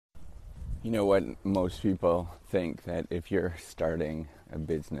You know what? Most people think that if you're starting a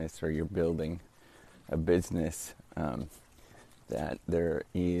business or you're building a business, that there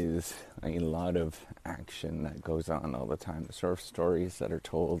is a lot of action that goes on all the time. The sort of stories that are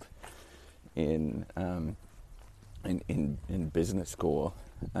told in business school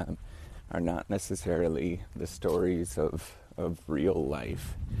are not necessarily the stories of real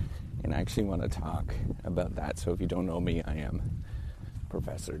life. And I actually want to talk about that. So if you don't know me, I am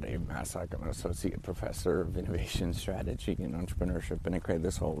Professor Dave Massock. I'm an associate professor of innovation strategy and entrepreneurship, and I created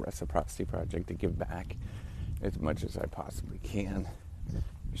this whole reciprocity project to give back as much as I possibly can.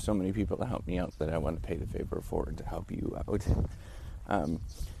 There's so many people that help me out that I want to pay the favor forward to help you out.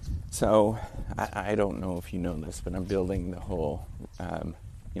 So I don't know if you know this, but I'm building the whole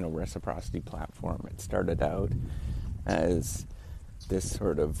reciprocity platform. It started out as this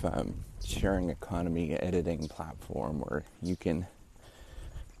sort of sharing economy editing platform where you can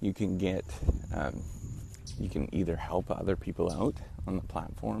get you can either help other people out on the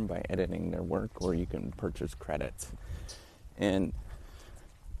platform by editing their work, or you can purchase credits. And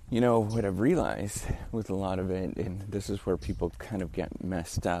what I've realized with a lot of it, and this is where people kind of get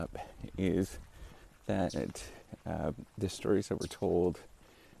messed up, is that the stories that were told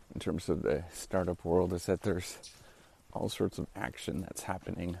in terms of the startup world is that there's all sorts of action that's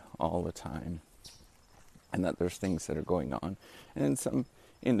happening all the time, and that there's things that are going on. And in some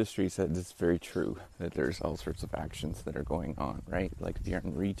industries that it's very true that there's all sorts of actions that are going on, right? Like if you're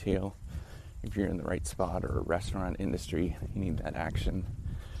in retail, if you're in the right spot, or a restaurant industry, you need that action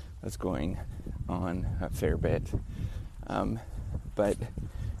that's going on a fair bit. But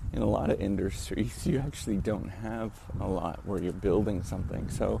in a lot of industries, you actually don't have a lot where you're building something.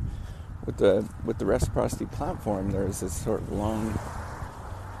 So with the reciprocity platform, there's this sort of long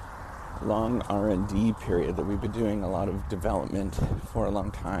R&D period that we've been doing a lot of development for a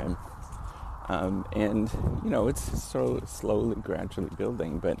long time. And it's so slowly, gradually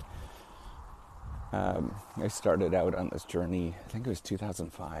building, but I started out on this journey, I think it was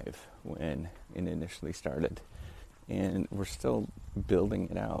 2005 when it initially started, and we're still building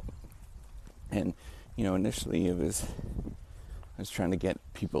it out. And initially I was trying to get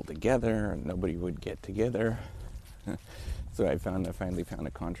people together, and nobody would get together. So I finally found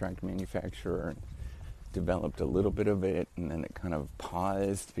a contract manufacturer and developed a little bit of it, and then it kind of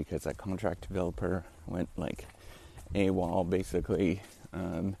paused because that contract developer went like AWOL basically.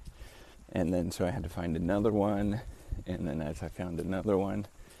 And then so I had to find another one, and then as I found another one,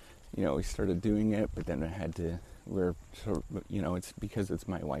 we started doing it, but then it's because it's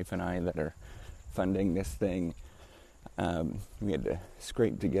my wife and I that are funding this thing. We had to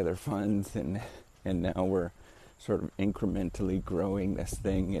scrape together funds, and now we're sort of incrementally growing this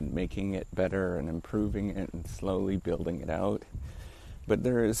thing and making it better and improving it and slowly building it out. But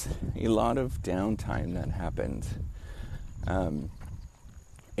there is a lot of downtime that happens. And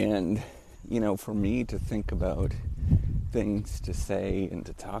for me to think about things to say and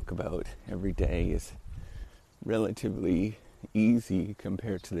to talk about every day is relatively easy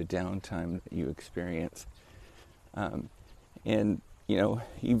compared to the downtime that you experience. And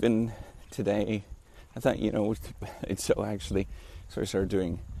even today, I thought, it's so actually, so I started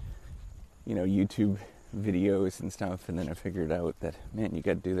doing, YouTube videos and stuff, and then I figured out that, man, you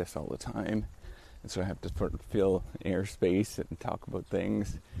got to do this all the time. And so I have to sort of fill airspace and talk about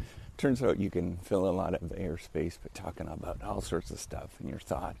things. Turns out you can fill a lot of airspace by talking about all sorts of stuff and your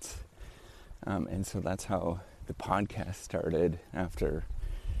thoughts. And so that's how the podcast started, after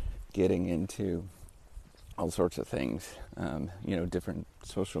getting into all sorts of things, different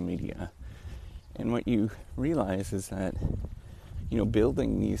social media. And what you realize is that,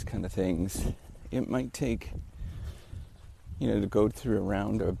 building these kind of things, it might take, to go through a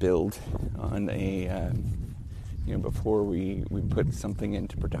round or build on a, before we put something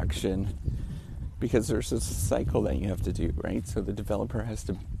into production, because there's this cycle that you have to do, right? So the developer has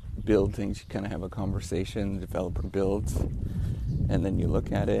to build things. You kind of have a conversation, the developer builds, and then you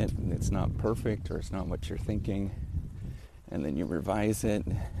look at it and it's not perfect, or it's not what you're thinking. And then you revise it,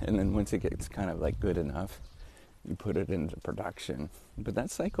 and then once it gets kind of like good enough, you put it into production. But that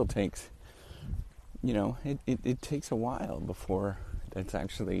cycle takes, it takes a while before that's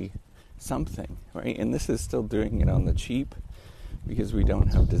actually something, right? And this is still doing it on the cheap, because we don't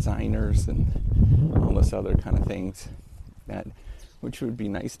have designers and all this other kind of things which would be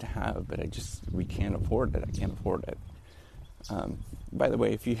nice to have, but we can't afford it. I can't afford it. By the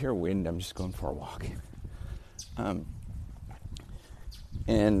way, if you hear wind, I'm just going for a walk.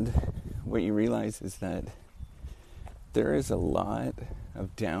 And what you realize is that there is a lot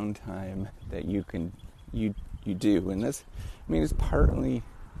of downtime that you do, and this, it's partly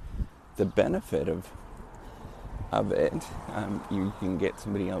the benefit of it, you can get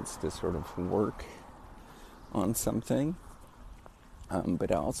somebody else to sort of work on something,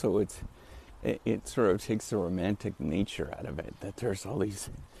 but also it sort of takes the romantic nature out of it, that there's all these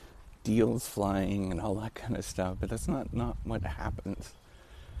deals flying and all that kind of stuff, but that's not what happens.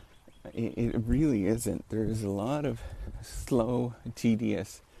 It really isn't. There's a lot of slow,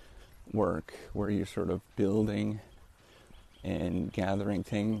 tedious work where you're sort of building and gathering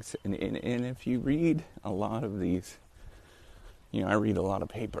things. And if you read a lot of these, I read a lot of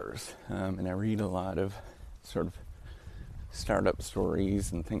papers, and I read a lot of sort of startup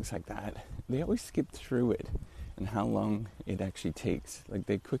stories and things like that. They always skip through it and how long it actually takes. Like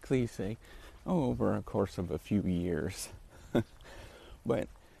they quickly say, over a course of a few years. But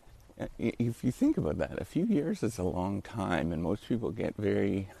if you think about that, a few years is a long time, and most people get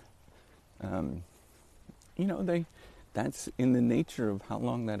very, that's in the nature of how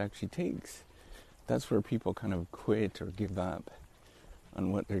long that actually takes. That's where people kind of quit or give up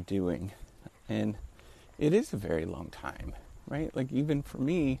on what they're doing. And it is a very long time, right? Like even for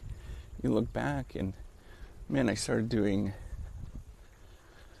me, you look back and, man, I started doing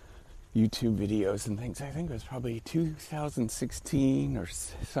YouTube videos and things. I think it was probably 2016 or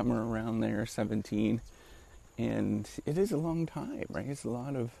somewhere around there, 17. And it is a long time, right? It's a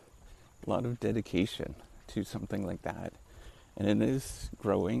lot of dedication to something like that. And it is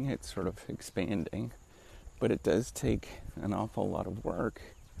growing, it's sort of expanding, but it does take an awful lot of work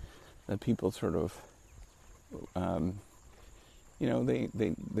that people sort of,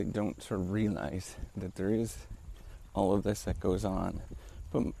 they don't sort of realize that there is all of this that goes on.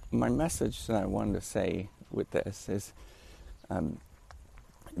 But my message that I wanted to say with this is,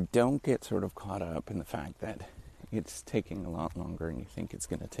 don't get sort of caught up in the fact that it's taking a lot longer than you think it's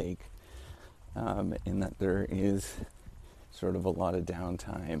going to take, and that there is sort of a lot of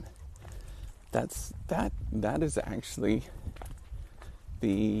downtime. That is actually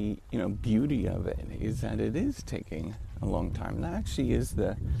the beauty of it, is that it is taking a long time. And that actually is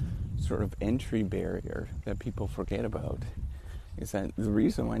the sort of entry barrier that people forget about. Is that the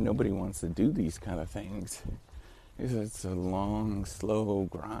reason why nobody wants to do these kind of things is it's a long, slow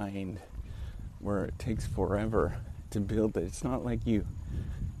grind where it takes forever to build it. It's not like you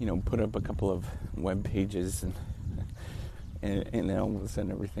put up a couple of web pages and then all of a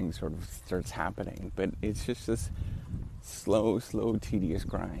sudden everything sort of starts happening. But it's just this slow, tedious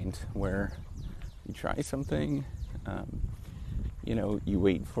grind where you try something, you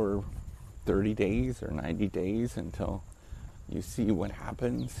wait for 30 days or 90 days until you see what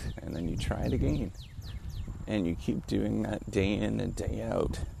happens, and then you try it again. And you keep doing that day in and day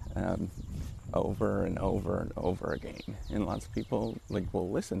out, over and over and over again. And lots of people will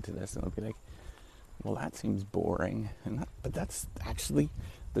listen to this and they'll be like, well, that seems boring. But that's actually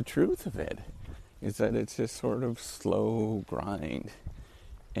the truth of it, is that it's this sort of slow grind.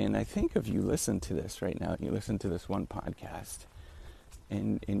 And I think if you listen to this right now, you listen to this one podcast,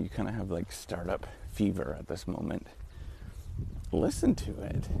 and you kind of have startup fever at this moment, listen to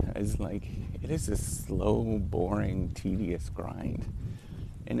it as it is a slow, boring, tedious grind.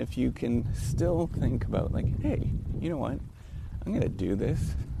 And if you can still think about hey, you know what, I'm going to do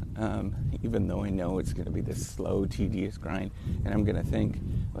this, even though I know it's going to be this slow, tedious grind, and I'm going to think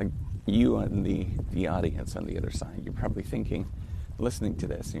you on the audience on the other side, you're probably thinking, listening to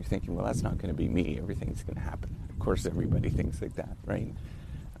this, and you're thinking, well, that's not going to be me, everything's going to happen. Of course, everybody thinks like that, right?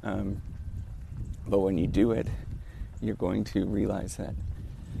 But when you do it, you're going to realize that,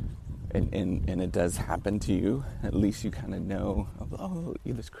 and it does happen to you. At least you kind of know,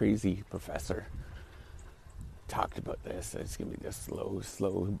 this crazy professor talked about this. It's going to be this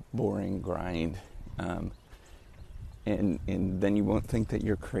slow, boring grind. And then you won't think that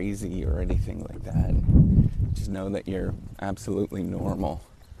you're crazy or anything like that. Just know that you're absolutely normal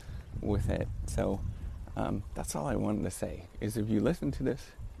with it. So that's all I wanted to say, is if you listen to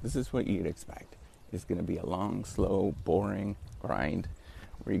this, this is what you'd expect. It's going to be a long, slow, boring grind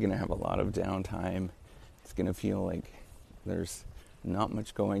where you're going to have a lot of downtime. It's going to feel like there's not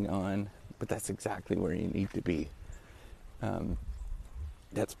much going on, but that's exactly where you need to be.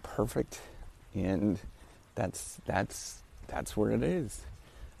 That's perfect, and that's where it is,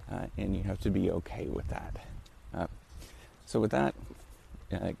 and you have to be okay with that. So with that,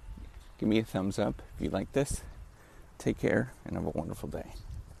 give me a thumbs up if you like this. Take care and have a wonderful day.